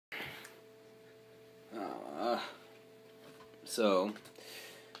So,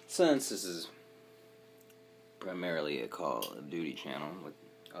 since this is primarily a Call of Duty channel with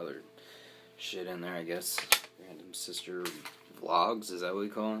other shit in there, I guess, random sister vlogs, is that what we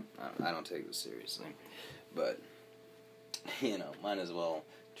call it? I don't take this seriously, but, you know, might as well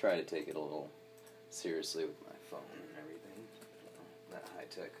try to take it a little seriously with my phone and everything, that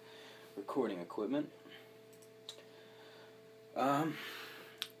high-tech recording equipment.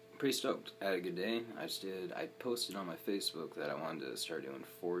 Pretty stoked. I had a good day. I posted on my Facebook that I wanted to start doing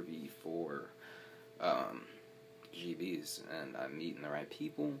 4v4 GBs, and I'm meeting the right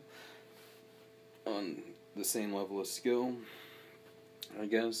people on the same level of skill, I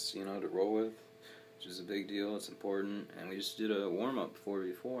guess, you know, to roll with, which is a big deal. It's important. And we just did a warm-up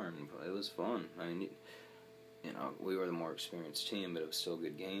 4v4, and it was fun. I mean, you know, we were the more experienced team, but it was still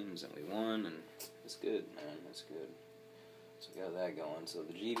good games, and we won, and it's good, man. It's good. So we got that going. So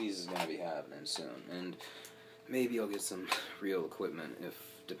the GBs is going to be happening soon, and maybe I'll get some real equipment,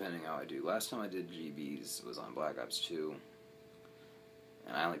 depending how I do. Last time I did GBs was on Black Ops 2,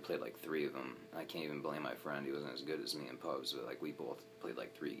 and I only played like 3 of them. I can't even blame my friend. He wasn't as good as me in pubs, but like we both played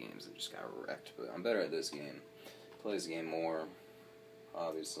like 3 games and just got wrecked. But I'm better at this game. Play this game more,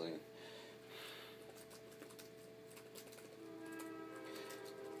 obviously.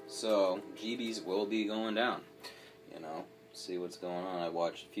 So GBs will be going down, you know. See what's going on. I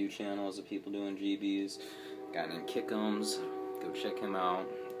watched a few channels of people doing GBs. A guy named Kickums. Go check him out.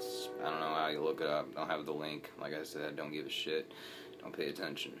 I don't know how you look it up. I don't have the link. Like I said, don't give a shit. Don't pay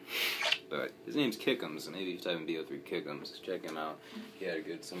attention. But his name's Kickums. Maybe if you type in BO3 Kickums, check him out. He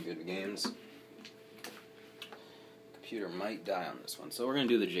had some good games. Computer might die on this one. So we're gonna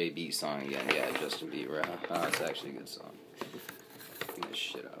do the JB song again. Yeah, Justin Bieber. Oh, it's actually a good song. Get this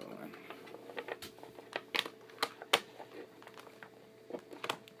shit out of the way.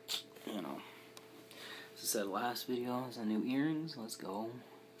 You know. As I said last video, is new earrings. Let's go.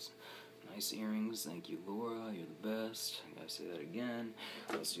 Nice earrings. Thank you, Laura. You're the best. I gotta say that again.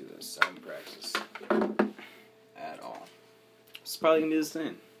 Let's do this. I haven't practiced at all. It's probably gonna be the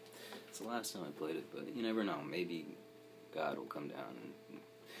same. It's the last time I played it, but you never know. Maybe God will come down and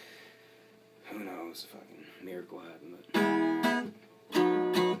who knows? Fucking miracle happen. But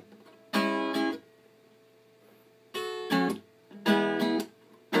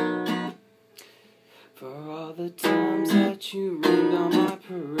for all the times that you rained on my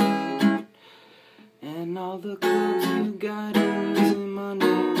parade, and all the clubs you got in using my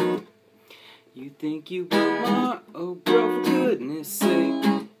name, you think you broke my heart, oh bro, for goodness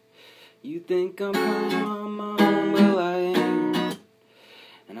sake. You think I'm crying on my own, well I ain't.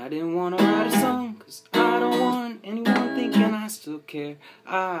 And I didn't want to write a song, cause I don't want anyone thinking I still care.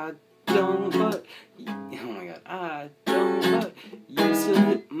 I don't, but, oh my god, I don't, but you still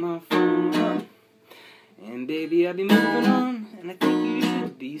hit my phone up. And baby, I've been moving on, and I think you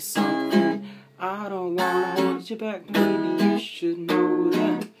should be something. I don't want to hold you back, maybe you should know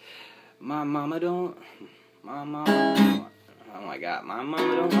that. My mama don't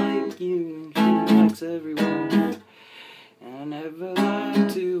like you, and she likes everyone. And I never like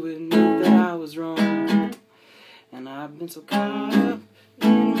to admit that I was wrong. And I've been so caught up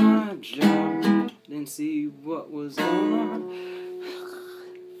in my job, didn't see what was going on.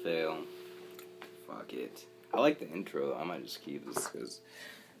 Fail. Fuck it. I like the intro. I might just keep this because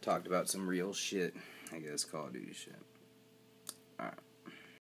I talked about some real shit. I guess Call of Duty shit. Alright.